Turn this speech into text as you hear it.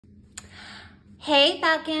Hey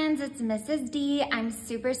Falcons, it's Mrs. D. I'm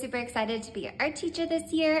super excited to be your art teacher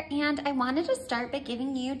this year, and I wanted to start by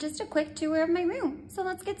giving you just a quick tour of my room. So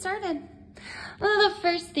let's get started. Well, the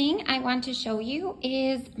first thing I want to show you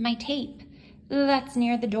is my tape that's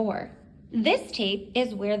near the door. This tape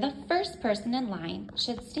is where the first person in line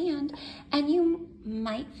should stand, and you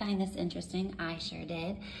might find this interesting. I sure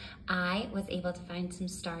did. I was able to find some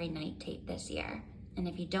Starry Night tape this year. And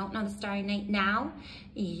if you don't know the Starry Night now,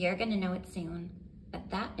 you're gonna know it soon. But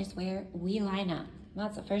that is where we line up. Well,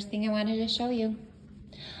 that's the first thing I wanted to show you.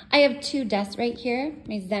 I have two desks right here,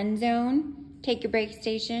 my Zen Zone, take a break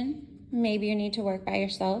station. Maybe you need to work by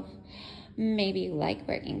yourself. Maybe you like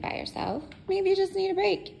working by yourself. Maybe you just need a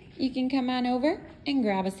break. You can come on over and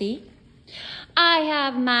grab a seat. I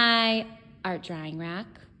have my art drying rack.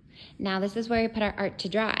 Now this is where we put our art to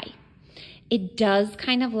dry. It does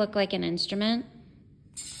kind of look like an instrument.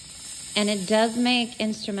 And it does make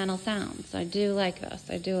instrumental sounds. So I do like this.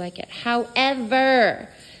 I do like it. However,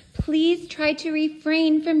 please try to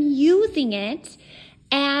refrain from using it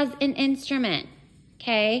as an instrument,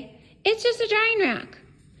 okay? It's just a drying rack.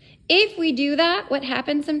 If we do that, what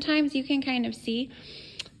happens sometimes, you can kind of see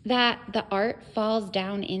that the art falls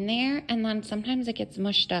down in there, and then sometimes it gets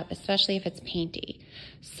mushed up, especially if it's painty.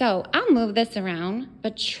 So I'll move this around,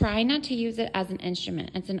 but try not to use it as an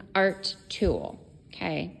instrument. It's an art tool,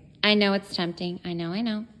 okay? I know it's tempting. I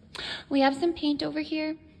know. We have some paint over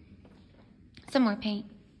here. Some more paint.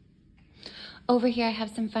 Over here, I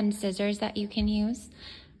have some fun scissors that you can use.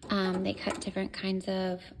 They cut different kinds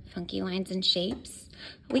of funky lines and shapes.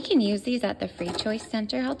 We can use these at the Free Choice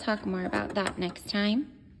Center. I'll talk more about that next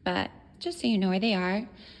time, but just so you know where they are.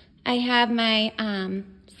 I have my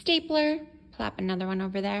stapler. Plop another one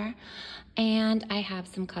over there. And I have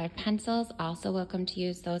some colored pencils. Also welcome to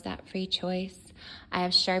use those at Free Choice. I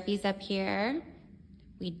have Sharpies up here.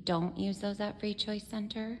 We don't use those at Free Choice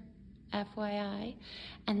Center, FYI.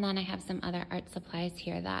 And then I have some other art supplies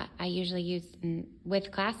here that I usually use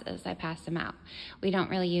with classes. I pass them out. We don't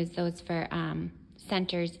really use those for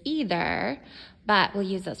centers either, but we'll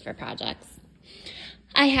use those for projects.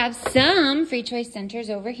 I have some Free Choice Centers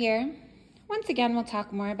over here. Once again, we'll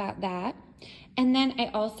talk more about that. And then I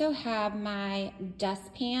also have my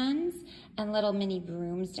dustpans and little mini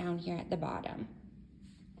brooms down here at the bottom.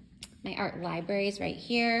 My art library is right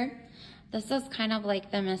here. This is kind of like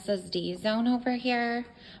the Mrs. D zone over here,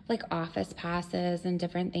 like office passes and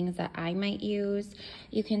different things that I might use.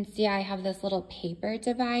 You can see I have this little paper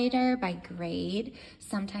divider by grade.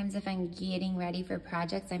 Sometimes if I'm getting ready for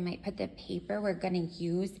projects, I might put the paper we're gonna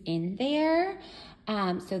use in there.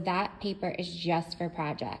 So that paper is just for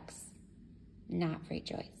projects, not Free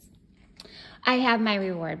Choice. I have my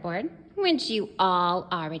reward board, which you all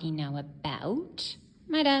already know about.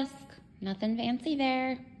 My desk, nothing fancy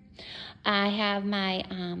there. I have my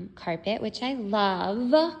carpet, which I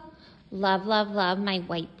love. Love my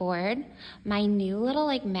whiteboard. My new little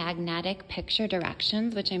like magnetic picture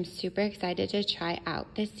directions, which I'm super excited to try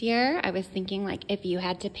out this year. I was thinking like if you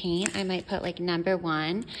had to paint, I might put like number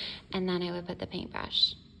 1 and then I would put the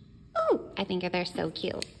paintbrush. Oh, I think they're so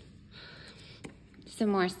cute. Some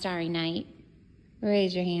more Starry Night.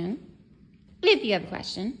 Raise your hand if you have a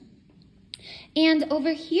question. And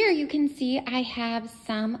over here, you can see I have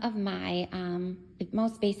some of my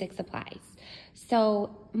most basic supplies.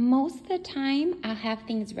 So most of the time, I'll have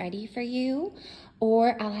things ready for you,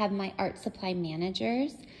 or I'll have my art supply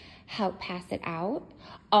managers help pass it out.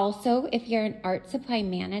 Also, if you're an art supply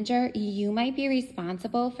manager, you might be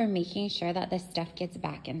responsible for making sure that the stuff gets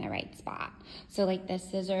back in the right spot. So like the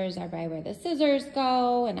scissors are by where the scissors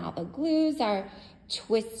go, and all the glues are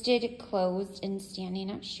twisted, closed, and standing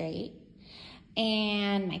up straight.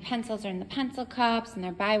 And my pencils are in the pencil cups, and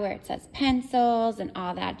they're by where it says pencils and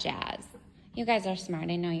all that jazz. You guys are smart.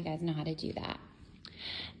 I know you guys know how to do that.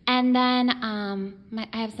 And then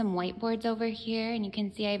I have some whiteboards over here, and you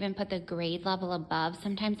can see I even put the grade level above.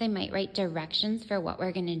 Sometimes I might write directions for what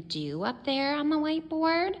we're gonna do up there on the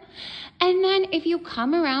whiteboard. And then if you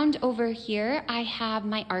come around over here, I have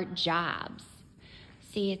my art jobs.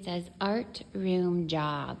 See, it says art room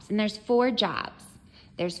jobs, and there's 4 jobs.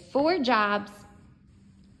 There's 4 jobs,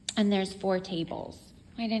 and there's 4 tables.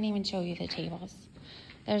 I didn't even show you the tables.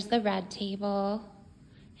 There's the red table,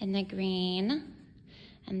 and the green,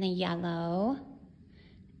 and the yellow,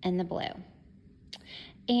 and the blue.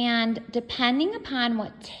 And depending upon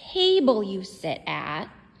what table you sit at,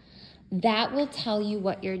 that will tell you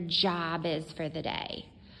what your job is for the day.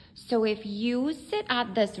 So if you sit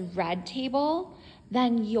at this red table,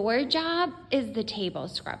 then your job is the table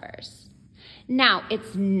scrubbers. Now,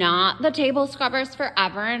 it's not the table scrubbers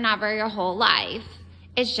forever and ever your whole life.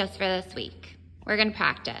 It's just for this week. We're gonna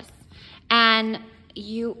practice. And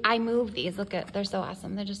I move these, look at, they're so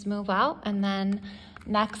awesome. They just move out, and then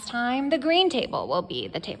next time the green table will be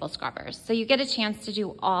the table scrubbers. So you get a chance to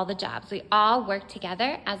do all the jobs. We all work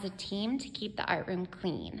together as a team to keep the art room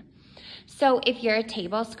clean. So if you're a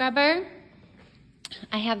table scrubber,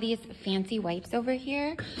 I have these fancy wipes over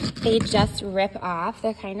here. They just rip off.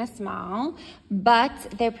 They're kind of small, but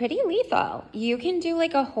they're pretty lethal. You can do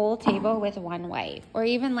like a whole table with one wipe, or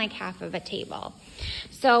even like half of a table.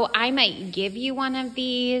 So I might give you one of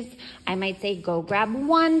these. I might say, go grab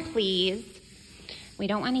one, please. We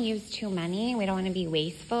don't want to use too many. We don't want to be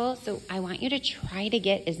wasteful. So I want you to try to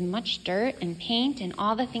get as much dirt and paint and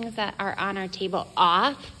all the things that are on our table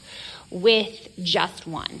off with just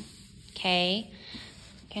one, okay?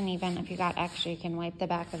 Can even, if you got extra, you can wipe the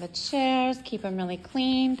back of the chairs, keep them really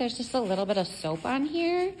clean. There's just a little bit of soap on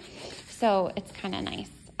here, so it's kind of nice.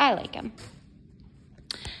 I like them.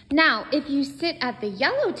 Now, if you sit at the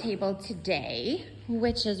yellow table today,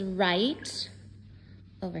 which is right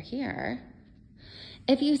over here,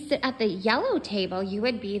 if you sit at the yellow table, you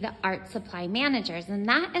would be the art supply managers, and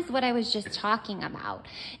that is what I was just talking about.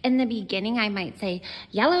 In the beginning, I might say,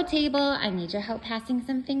 yellow table, I need your help passing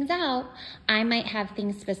some things out. I might have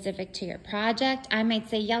things specific to your project. I might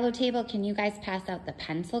say, yellow table, can you guys pass out the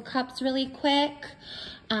pencil cups really quick?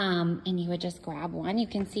 And you would just grab one. You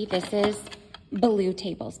can see this is blue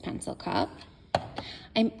table's pencil cup.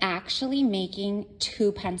 I'm actually making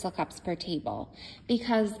 2 pencil cups per table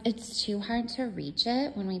because it's too hard to reach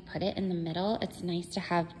it when we put it in the middle. It's nice to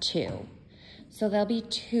have 2. So there'll be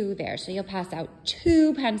 2 there. So you'll pass out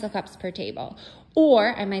 2 pencil cups per table.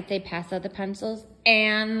 Or I might say pass out the pencils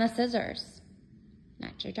and the scissors.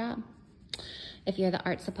 That's your job if you're the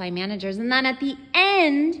art supply managers. And then at the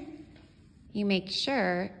end, you make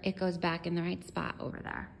sure it goes back in the right spot over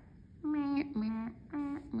there.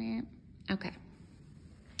 Okay.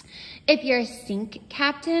 If you're a sink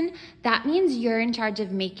captain, that means you're in charge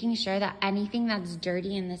of making sure that anything that's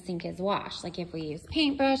dirty in the sink is washed. Like if we use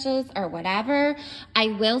paintbrushes or whatever, I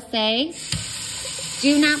will say,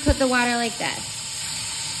 do not put the water like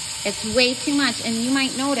this. It's way too much, and you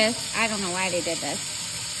might notice, I don't know why they did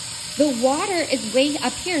this, the water is way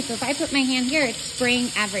up here, so if I put my hand here, it's spraying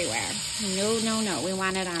everywhere. No, no, no, we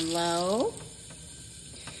want it on low.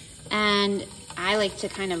 And I like to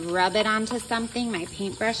kind of rub it onto something, my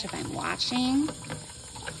paintbrush, if I'm washing.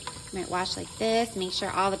 I might wash like this, make sure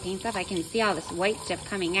all the paint's off. I can see all this white stuff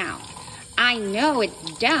coming out. I know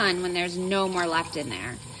it's done when there's no more left in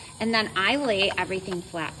there. And then I lay everything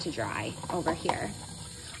flat to dry over here.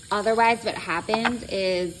 Otherwise, what happens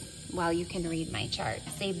is, well, you can read my chart.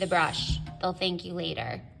 Save the brush. They'll thank you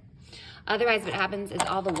later. Otherwise, what happens is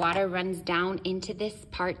all the water runs down into this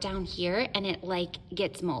part down here, and it like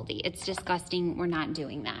gets moldy. It's disgusting. We're not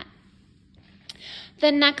doing that.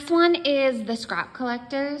 The next one is the scrap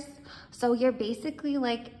collectors. So you're basically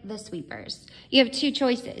like the sweepers. You have 2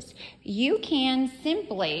 choices. You can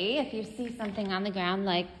simply, if you see something on the ground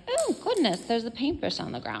like, oh goodness, there's a paintbrush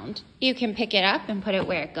on the ground. You can pick it up and put it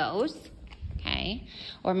where it goes, okay?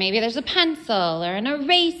 Or maybe there's a pencil or an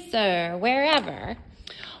eraser, wherever.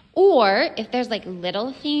 Or if there's like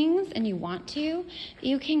little things and you want to,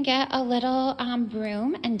 you can get a little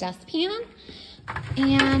broom and dustpan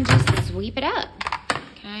and just sweep it up,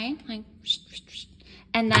 okay? Like,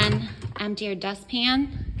 and then empty your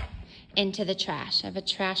dustpan into the trash. I have a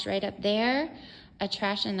trash right up there, a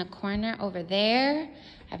trash in the corner over there.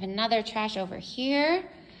 I have another trash over here.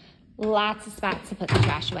 Lots of spots to put the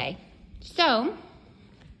trash away. So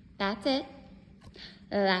that's it.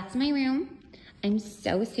 That's my room. I'm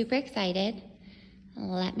so super excited.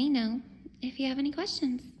 Let me know if you have any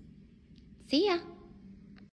questions. See ya.